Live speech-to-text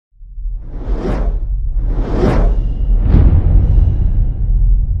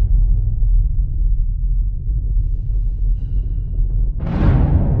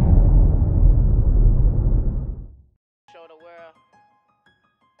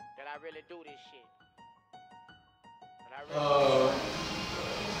I really do this shit.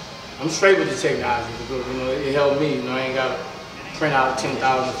 I'm straight with the technology because, you know, it helped me. You know, I ain't got to print out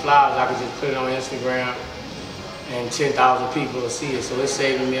 10,000 flyers. I can just put it on Instagram and 10,000 people will see it. So it's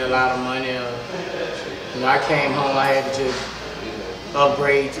saving me a lot of money. You know, I came home, I had to just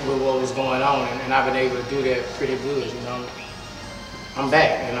upgrade with what was going on, and I've been able to do that pretty good. You know, I'm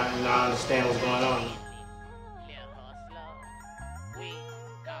back, and I understand what's going on.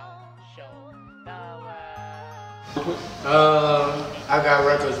 I got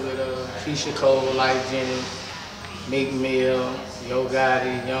records with Keisha Cole, Light Jenny, Meek Mill, Yo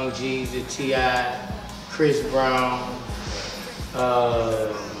Gotti, Young Jeezy, T.I., Chris Brown,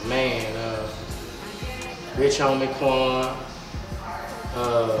 Rich Homie Quan,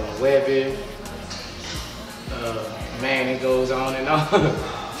 Webby, man, it goes on and on.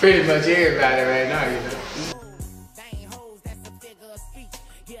 Pretty much everybody right now, you know.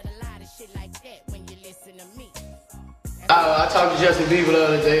 I talked to Justin Bieber the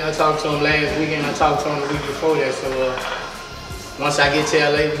other day. I talked to him last weekend. I talked to him the week before that. So once I get to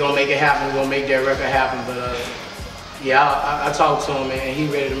LA, we're gonna make it happen. We're gonna make that record happen. But yeah, I talked to him, and he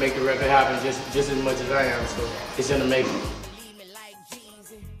ready to make the record happen just as much as I am. So it's in the making.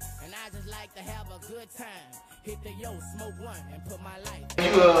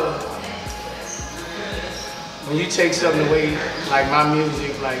 When you take something away, like my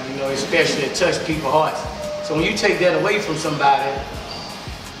music, like, you know, especially it touch people's hearts. So when you take that away from somebody,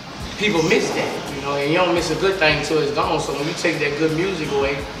 people miss that, you know, and you don't miss a good thing until it's gone. So when you take that good music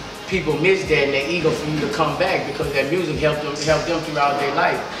away, people miss that and they're eager for you to come back because that music helped them throughout their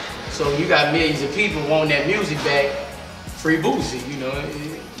life. So you got millions of people wanting that music back, free Boosie, you know,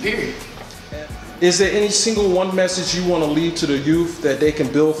 period. Is there any single one message you want to leave to the youth that they can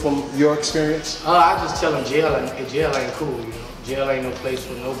build from your experience? I just tell them jail ain't cool, you know. Jail ain't no place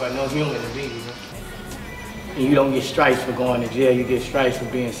for nobody, no human to be, you know. And you don't get stripes for going to jail, you get stripes for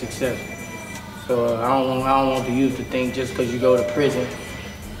being successful. So I don't want the youth to think just because you go to prison,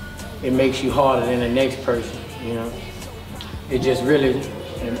 it makes you harder than the next person, you know. It just really,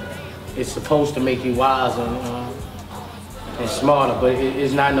 it's supposed to make you wiser and smarter, but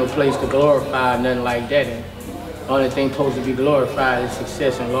it's not no place to glorify nothing like that. And the only thing supposed to be glorified is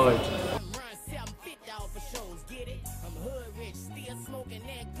success and loyalty.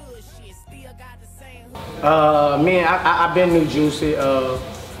 I've been knew Juicy,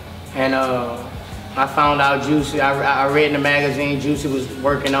 and I found out Juicy. I read in the magazine Juicy was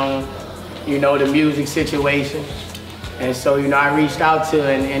working on, you know, the music situation, and so, you know, I reached out to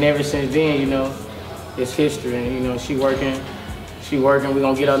her, and ever since then, you know, it's history. And, you know, she working. We're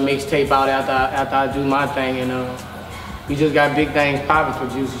gonna get her mixtape out after I do my thing, and we just got big things popping for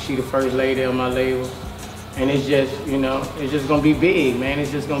Juicy. She the first lady on my label, and it's just, you know, it's just gonna be big, man. It's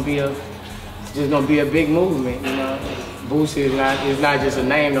just gonna be a big movement, you know. Boosie is not just a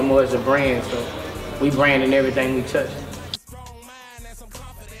name no more; it's a brand. So we branding everything we touch.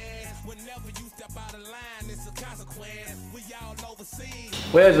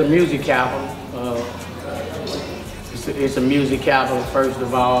 Well, it's a music capital. It's a music capital, first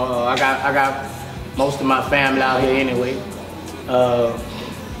of all. I got most of my family out here anyway.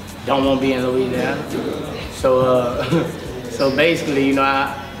 Don't want to be in Louisiana. So so basically, you know,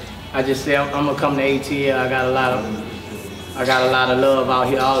 I just say I'm gonna come to ATL. I got a lot of love out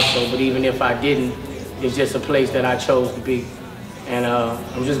here also. But even if I didn't, it's just a place that I chose to be, and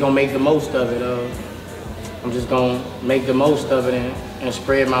I'm just gonna make the most of it. I'm just gonna make the most of it and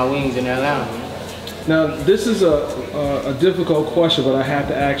spread my wings in Atlanta. Now, this is a difficult question, but I have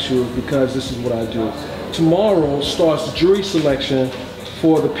to ask you because this is what I do. Tomorrow starts the jury selection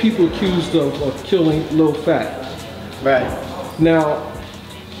for the people accused of killing Lil Phat. Right. Now,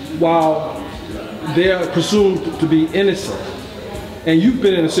 while they are presumed to be innocent, and you've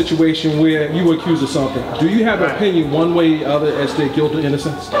been in a situation where you were accused of something, do you have an opinion one way or the other as to guilt or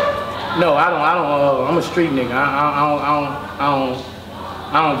innocence? No, I don't. I'm a street nigga.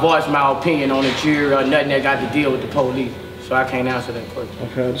 I don't voice my opinion on the jury or nothing that got to deal with the police, so I can't answer that question.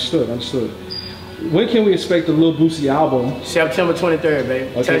 Okay, understood. When can we expect the Lil Boosie album? September 23rd, baby.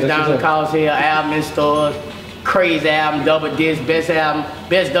 Okay, Touchdown to Cause Hill, album in stores, crazy album, double disc, best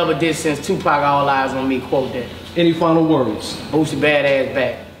double disc since Tupac, All Eyes on Me, quote that. Any final words? Boosie Bad Azz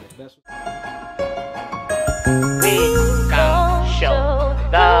back.